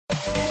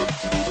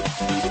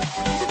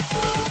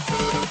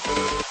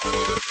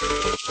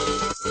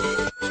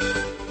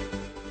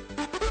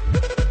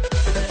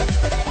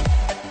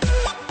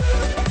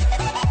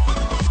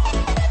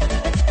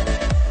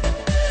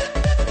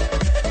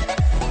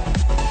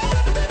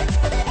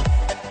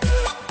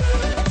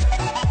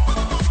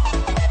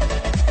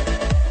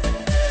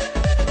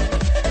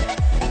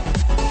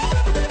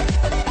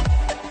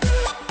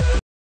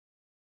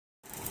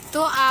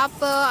तो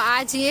आप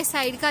आज ये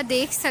साइड का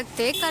देख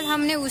सकते हैं, कल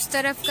हमने उस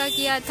तरफ का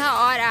किया था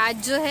और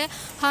आज जो है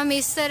हम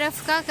इस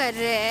तरफ का कर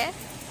रहे हैं।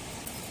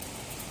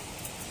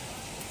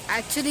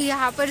 एक्चुअली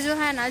यहाँ पर जो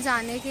है ना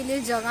जाने के लिए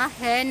जगह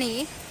है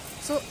नहीं,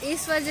 सो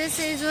इस वजह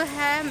से जो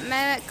है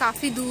मैं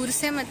काफ़ी दूर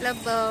से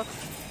मतलब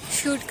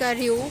शूट कर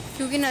रही हूँ,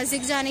 क्योंकि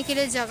नज़दीक जाने के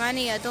लिए जगह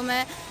नहीं है तो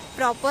मैं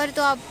प्रॉपर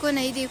तो आपको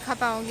नहीं दिखा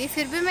पाऊँगी।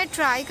 फिर भी मैं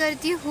ट्राई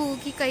करती हूँ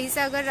कि कहीं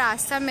से अगर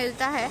रास्ता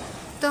मिलता है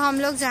तो हम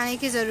लोग जाने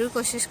की ज़रूर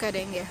कोशिश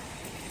करेंगे।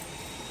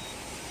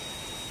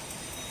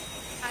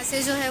 यहाँ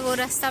से जो है वो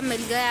रास्ता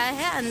मिल गया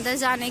है अंदर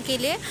जाने के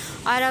लिए,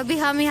 और अभी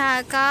हम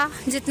यहाँ का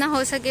जितना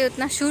हो सके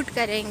उतना शूट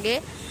करेंगे।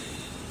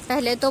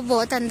 पहले तो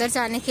बहुत अंदर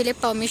जाने के लिए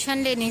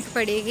परमिशन लेनी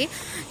पड़ेगी,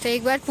 तो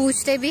एक बार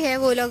पूछते भी है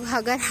वो लोग,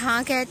 अगर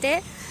हाँ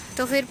कहते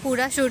तो फिर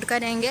पूरा शूट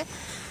करेंगे,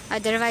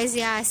 अदरवाइज़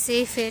यहाँ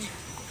से फिर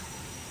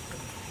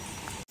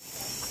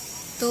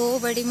तो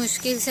बड़ी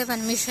मुश्किल से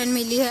परमिशन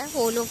मिली है।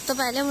 वो लोग तो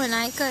पहले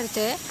मना ही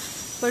करते हैं,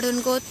 बट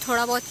उनको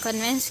थोड़ा बहुत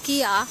कन्विंस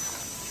किया।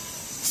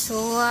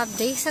 सो आप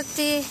देख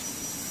सकते हैं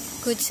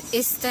कुछ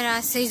इस तरह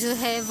से जो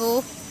है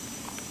वो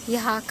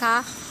यहाँ का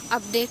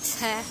अपडेट्स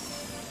है।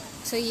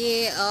 सो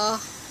ये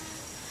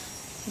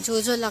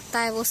जो लगता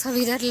है वो सब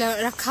इधर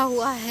रखा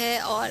हुआ है,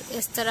 और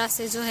इस तरह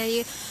से जो है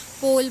ये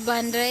पोल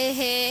बन रहे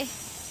हैं।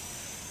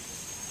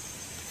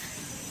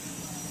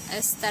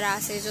 इस तरह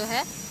से जो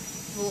है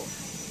वो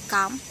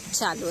काम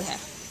चालू है।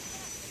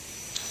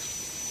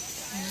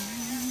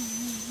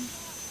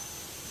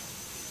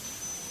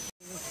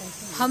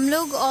 हम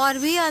लोग और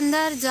भी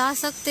अंदर जा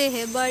सकते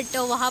हैं, बट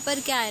वहाँ पर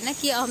क्या है ना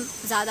कि हम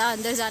ज़्यादा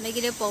अंदर जाने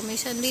के लिए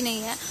परमिशन भी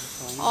नहीं है,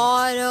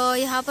 और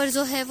यहाँ पर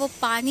जो है वो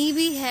पानी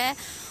भी है,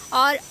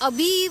 और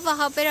अभी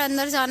वहाँ पर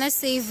अंदर जाना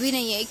सेफ भी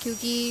नहीं है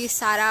क्योंकि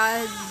सारा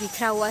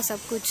बिखरा हुआ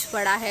सब कुछ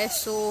पड़ा है।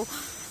 सो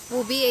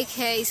वो भी एक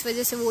है, इस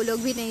वजह से वो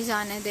लोग भी नहीं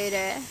जाने दे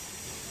रहे हैं।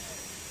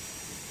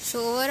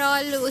 सो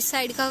ओवरऑल उस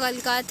साइड का कल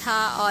का था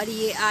और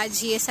ये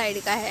आज ये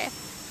साइड का है।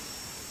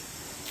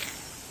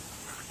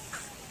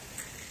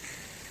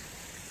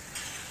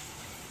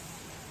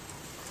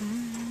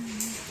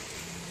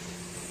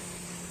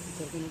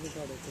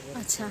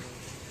 अच्छा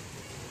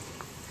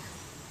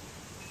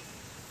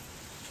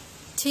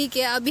ठीक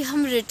है, अभी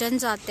हम रिटर्न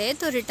जाते हैं,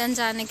 तो रिटर्न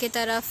जाने की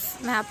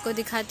तरफ मैं आपको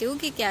दिखाती हूँ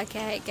कि क्या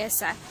क्या है,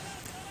 कैसा है।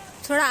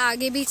 थोड़ा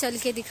आगे भी चल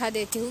के दिखा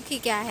देती हूँ कि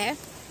क्या है।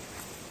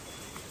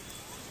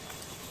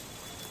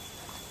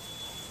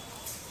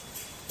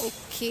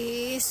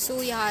 ओके,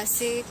 सो यहाँ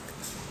से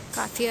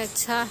काफ़ी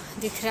अच्छा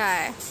दिख रहा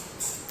है।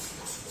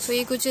 सो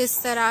ये कुछ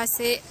इस तरह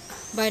से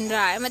बन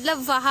रहा है,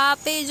 मतलब वहाँ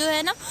पे जो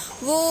है ना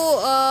वो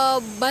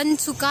बन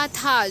चुका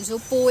था, जो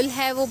पोल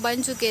है वो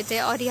बन चुके थे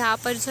और यहाँ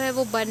पर जो है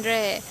वो बन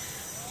रहे हैं।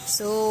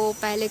 सो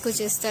पहले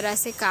कुछ इस तरह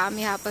से काम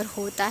यहाँ पर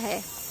होता है।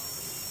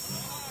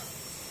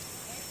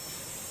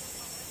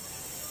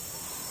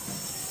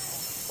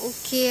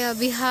 ओके,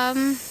 अभी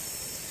हम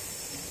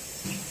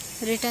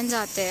रिटर्न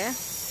जाते हैं।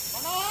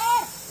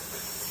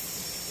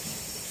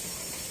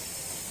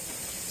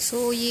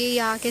 सो ये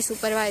यहाँ के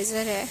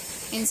सुपरवाइज़र है,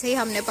 इनसे ही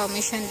हमने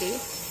परमिशन ली।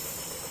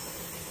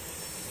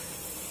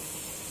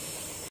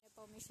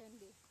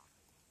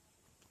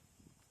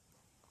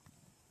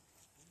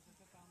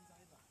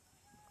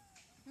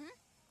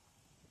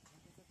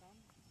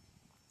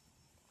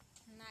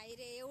 नाही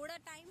रे, एवढा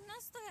टाइम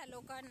नसतो या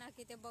लोकांना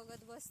की ते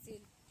बघत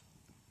बसतील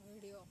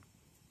video.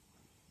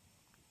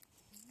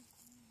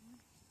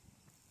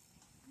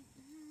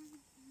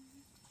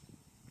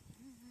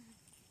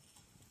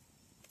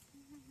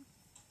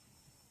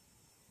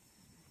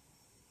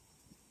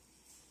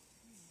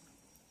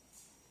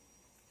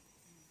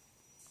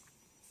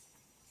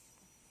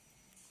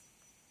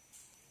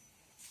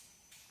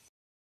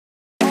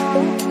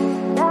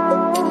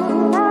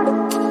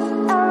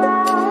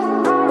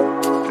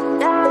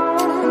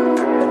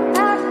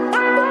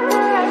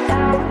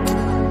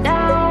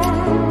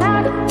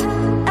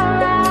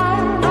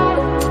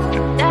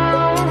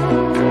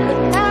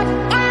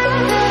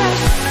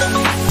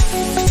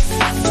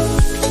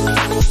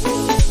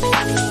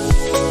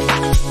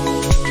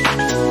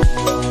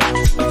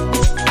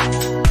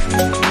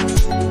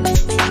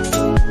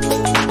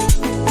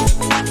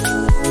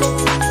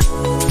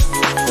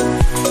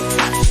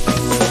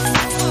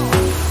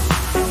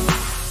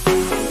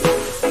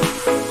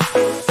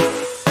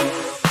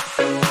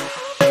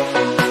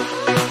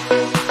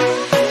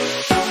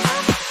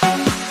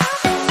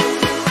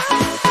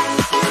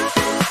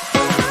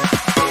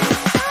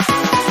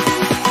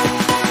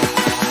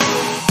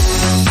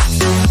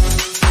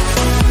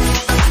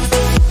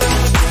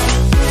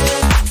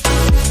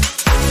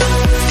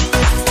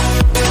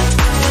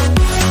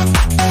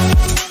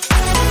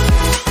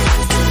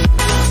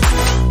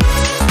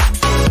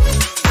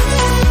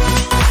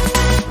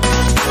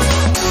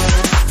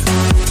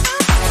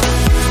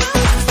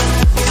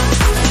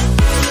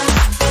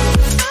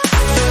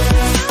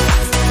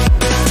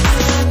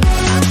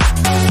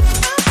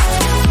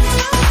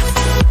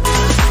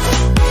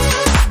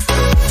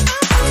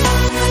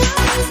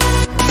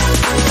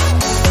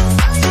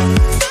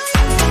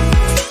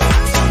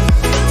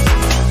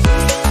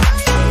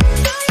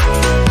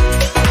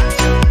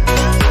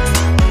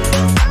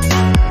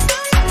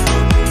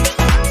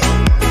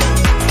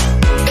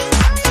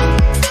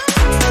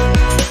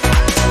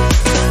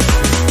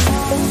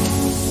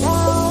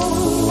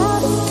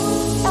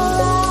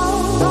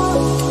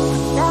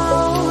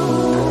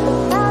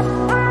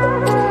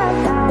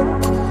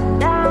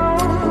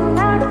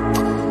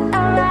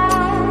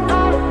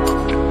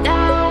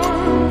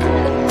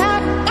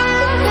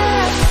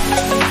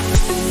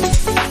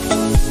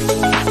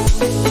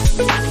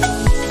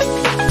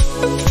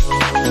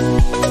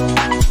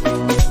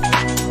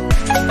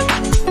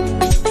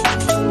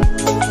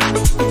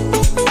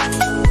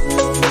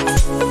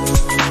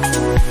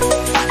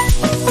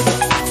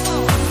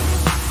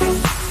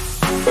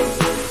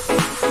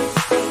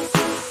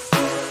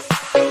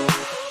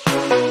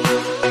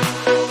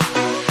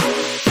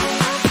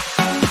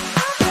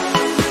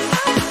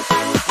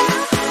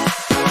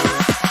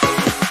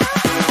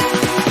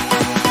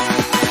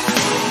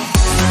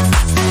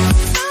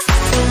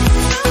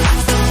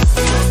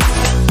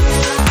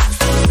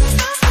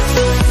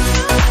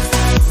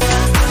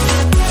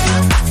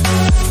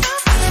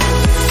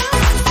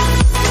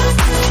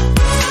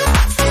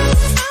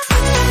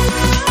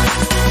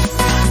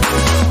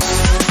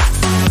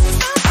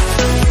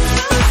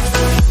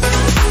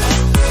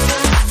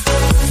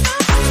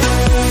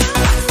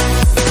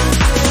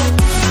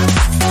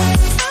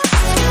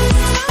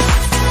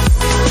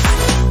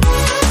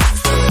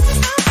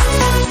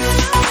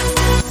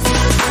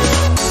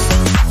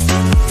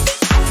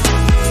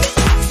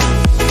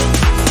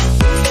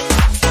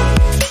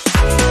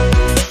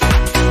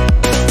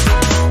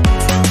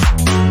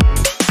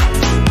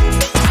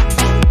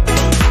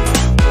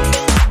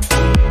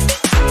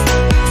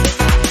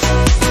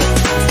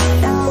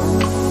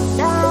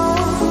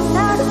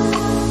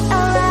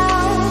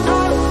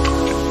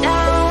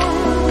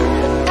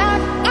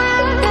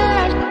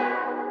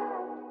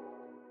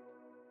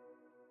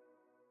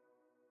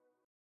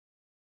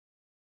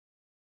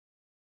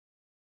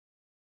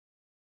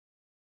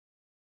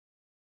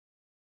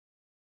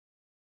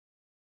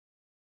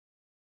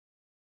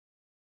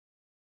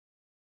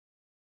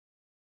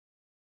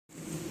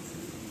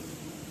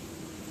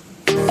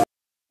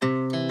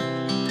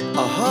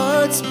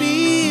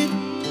 Godspeed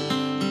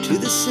to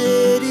the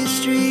city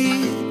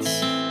streets.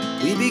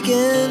 We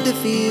began to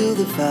feel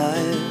the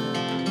fire.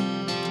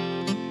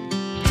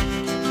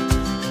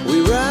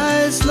 We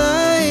rise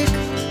like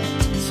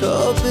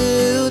tall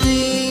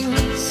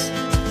buildings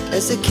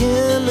as the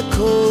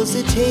chemicals,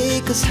 they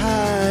take us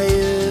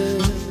higher.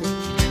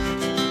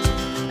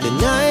 The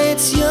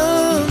night's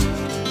young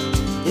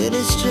and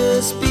it's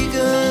just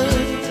begun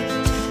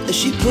as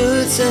she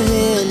puts her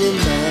hand in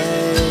mine.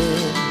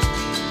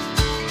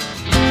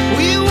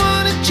 We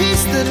wanna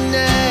chase the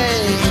night.